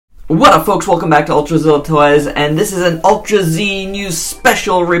What up, folks? Welcome back to Ultrazilla Toys, and this is an Ultra Z News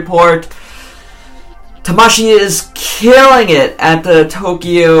special report. Tamashii is killing it at the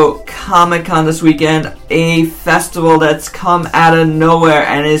Tokyo Comicon this weekend, a festival that's come out of nowhere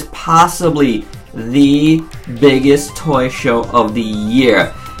and is possibly the biggest toy show of the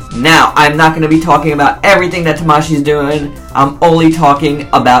year. Now, I'm not going to be talking about everything that Tamashii is doing. I'm only talking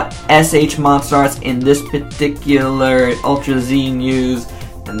about SH Monsterarts in this particular Ultra Z News.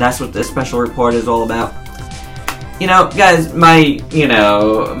 And that's what this special report is all about. You know, guys, my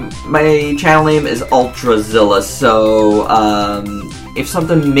channel name is Ultrazilla, so, if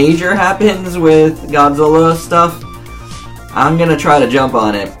something major happens with Godzilla stuff, I'm gonna try to jump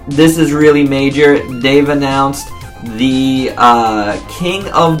on it. This is really major. They've announced the, King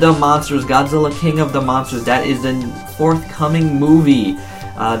of the Monsters, Godzilla King of the Monsters. That is the forthcoming movie.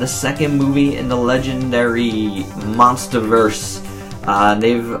 The second movie in the legendary Monsterverse.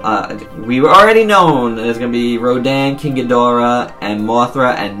 We've already known there's gonna be RODAN, KING GHIDORAH, and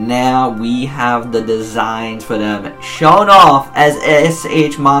MOTHRA, and now we have the designs for them shown off as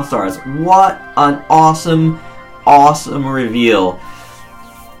SH Monsterarts. What an awesome reveal.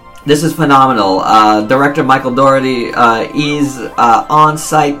 This is phenomenal. Director Michael Dougherty is on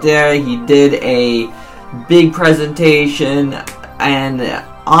site there. He did a big presentation, and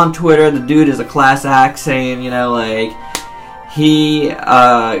on Twitter, the dude is a class act, saying, you know, like, he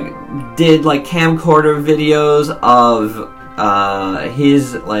did like camcorder videos of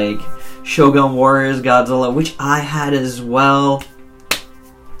his like Shogun Warriors Godzilla, which I had as well.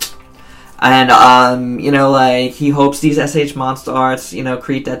 And you know, like, he hopes these SH Monsterarts, you know,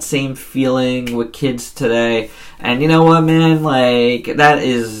 create that same feeling with kids today. And you know what, man, like, that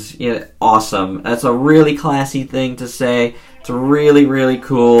is, you know, awesome. That's a really classy thing to say. It's really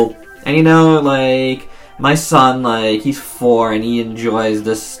cool. And you know, like, my son, like, he's 4 and he enjoys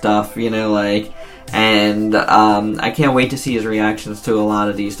this stuff, you know, like, and I can't wait to see his reactions to a lot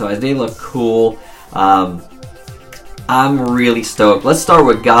of these toys. They look cool. I'm really stoked. Let's start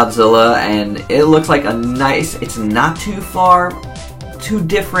with Godzilla, and it looks like a nice, it's not too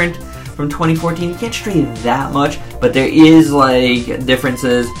different from 2014. You can't stray that much, but there is, like,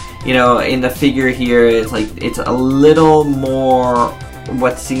 differences, you know, in the figure here. It's like, it's a little more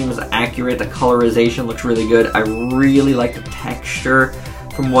what seems accurate. The colorization looks really good. I really like the texture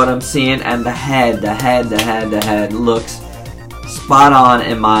from what I'm seeing, and the head looks spot on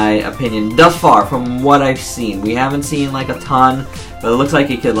in my opinion thus far from what I've seen. We haven't seen like a ton, but it looks like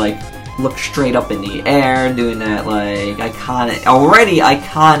it could like look straight up in the air, doing that like already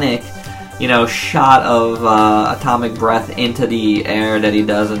iconic, you know, shot of atomic breath into the air that he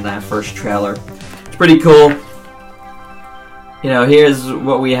does in that first trailer. It's pretty cool. You know, here's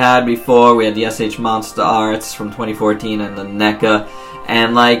what we had before. We had the SH Monsterarts from 2014 and the NECA.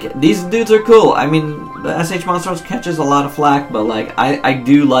 And, like, these dudes are cool. I mean, the SH Monsterarts catches a lot of flack, but, like, I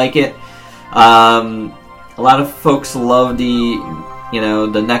do like it. A lot of folks love the, you know,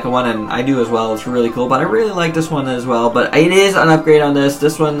 the NECA one, and I do as well. It's really cool. But I really like this one as well. But it is an upgrade on this.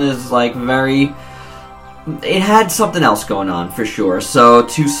 This one is, like, very... It had something else going on, for sure. So,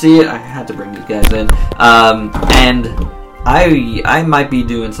 to see it, I had to bring these guys in. And I might be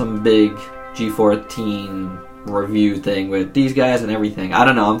doing some big G14 review thing with these guys and everything. I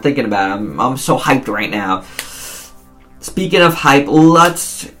don't know. I'm thinking about it. I'm so hyped right now. Speaking of hype,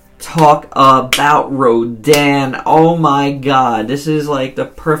 let's talk about RODAN. Oh my god. This is like the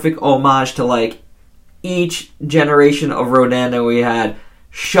perfect homage to like each generation of RODAN that we had.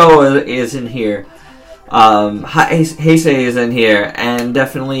 Showa is in here. Heisei is in here. And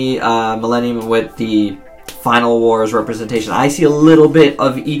definitely Millennium with the Final Wars representation. I see a little bit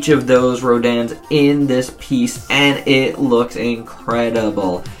of each of those RODANs in this piece, and it looks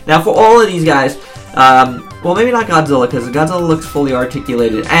incredible. Now, for all of these guys, well, maybe not Godzilla, because Godzilla looks fully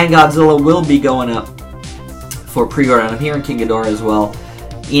articulated, and Godzilla will be going up for pre-order. I'm hearing King Ghidorah as well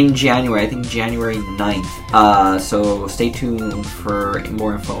in January. I think January 9th. So stay tuned for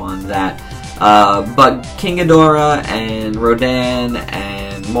more info on that. But King Ghidorah and RODAN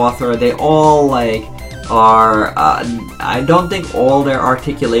and MOTHRA, they all, like, are, I don't think all their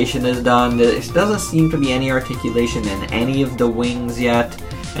articulation is done. There doesn't seem to be any articulation in any of the wings yet,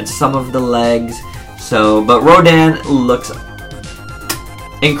 and some of the legs. So, but RODAN looks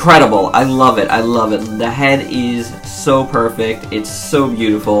incredible. I love it. I love it. The head is so perfect. It's so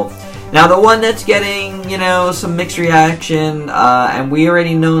beautiful. Now, the one that's getting, you know, some mixed reaction, and we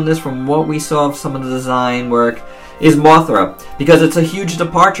already know this from what we saw of some of the design work, is MOTHRA, because it's a huge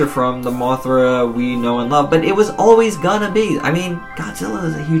departure from the MOTHRA we know and love, but it was always gonna be. I mean, Godzilla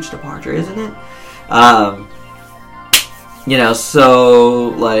is a huge departure, isn't it? you know, so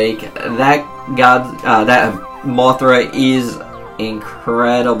like that that Mothra is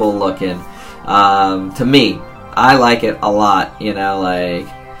incredible looking. To me, I like it a lot. You know, like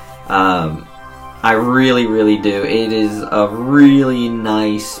I really do. It is a really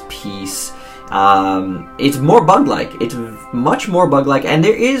nice piece. It's more bug-like. It's much more bug-like, and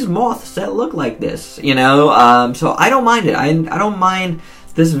there is moths that look like this, you know. So I don't mind it. I don't mind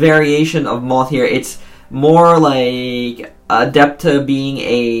this variation of moth here. It's more like adept to being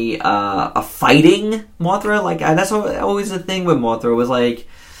a fighting Mothra. Like that's always the thing with Mothra, was like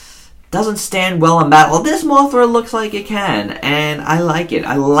doesn't stand well in battle. This Mothra looks like it can, and I like it.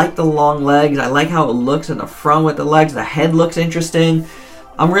 I like the long legs. I like how it looks in the front with the legs. The head looks interesting.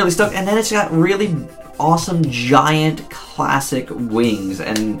 I'm really stoked. And then it's got really awesome, giant, classic wings.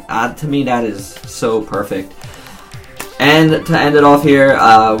 And to me, that is so perfect. And to end it off here,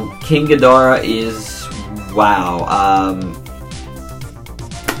 King Ghidorah is, wow.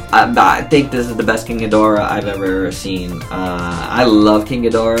 I think this is the best King Ghidorah I've ever seen. I love King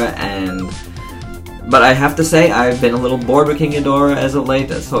Ghidorah, but I have to say I've been a little bored with King Ghidorah as of late.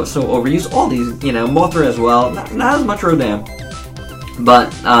 So overused. All these, you know, Mothra as well. Not as much RODAN.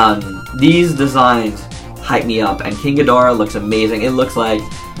 But these designs hype me up, and King Ghidorah looks amazing. It looks like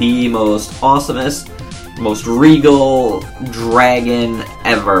the most awesomest, most regal dragon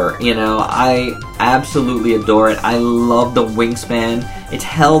ever. You know, I absolutely adore it. I love the wingspan. It's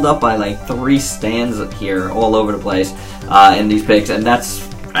held up by like 3 stands here all over the place in these pics, and that's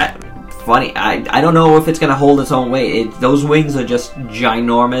funny. I don't know if it's gonna hold its own weight. Those wings are just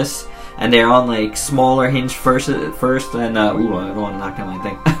ginormous. And they're on like smaller hinge first, and ooh, I don't want to knock down my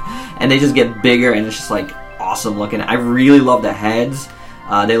thing. And they just get bigger, and it's just like awesome looking. I really love the heads.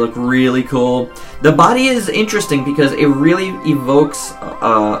 They look really cool. The body is interesting because it really evokes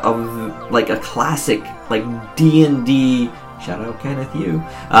like a classic, like D&D. Shout out Kenneth, you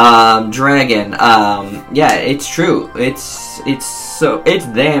dragon. Yeah, it's true. It's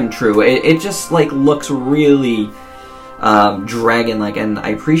damn true. It just like looks really dragon-like, and I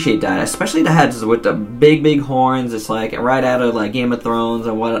appreciate that, especially the heads with the big horns. It's like right out of like Game of Thrones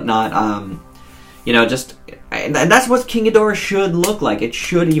and whatnot. You know, just, and that's what King Ghidorah should look like. It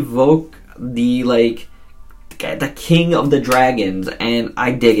should evoke the like the king of the dragons, and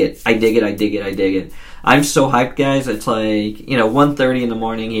I dig it. I dig it. I'm so hyped, guys. It's like, you know, 1:30 in the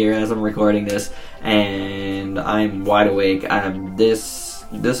morning here as I'm recording this, and I'm wide awake. This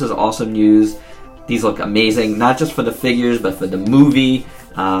is awesome news. These look amazing, not just for the figures, but for the movie.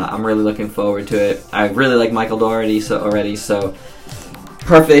 I'm really looking forward to it. I really like Michael Dougherty already, so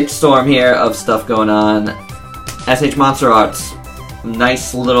perfect storm here of stuff going on. SH Monsterarts,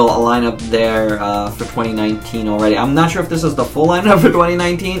 nice little lineup there for 2019 already. I'm not sure if this is the full lineup for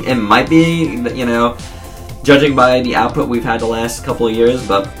 2019. It might be, you know, judging by the output we've had the last couple of years,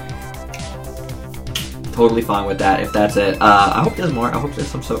 but totally fine with that if that's it. I hope there's more. I hope there's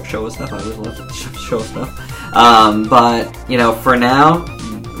some show stuff. I always love show stuff. But, you know, for now,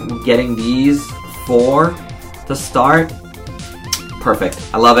 getting these 4 to start, perfect.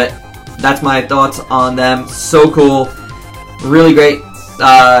 I love it. That's my thoughts on them. So cool. Really great.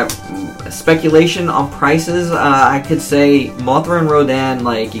 Speculation on prices. I could say Mothra and RODAN,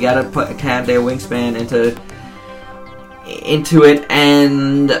 like, you gotta count their wingspan into it,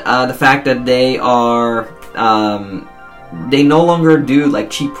 and the fact that they are they no longer do like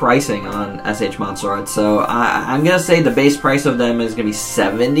cheap pricing on SH Monsterarts. So I'm gonna say the base price of them is gonna be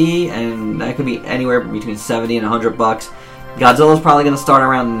 $70, and that could be anywhere between $70 and $100. Godzilla's probably gonna start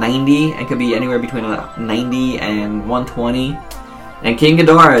around $90 and could be anywhere between $90 and $120. And King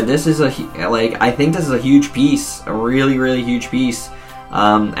Ghidorah, this is I think this is a huge piece, a really huge piece.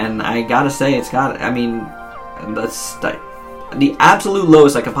 And I gotta say, it's got, I mean, that's the absolute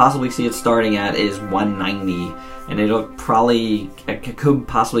lowest I could possibly see it starting at is $190, and it could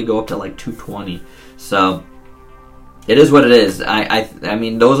possibly go up to like $220. So it is what it is. I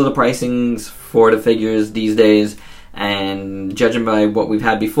mean, those are the pricings for the figures these days, and judging by what we've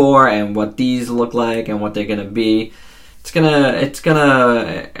had before and what these look like and what they're gonna be, it's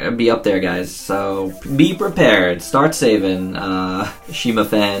gonna be up there, guys. So be prepared. Start saving, Shima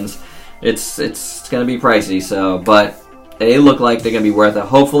fans. It's gonna be pricey. So, but they look like they're gonna be worth it.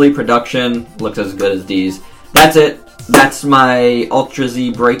 Hopefully, production looks as good as these. That's it. That's my Ultra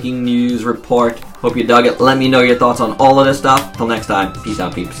Z breaking news report. Hope you dug it. Let me know your thoughts on all of this stuff. Till next time. Peace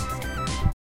out, peeps.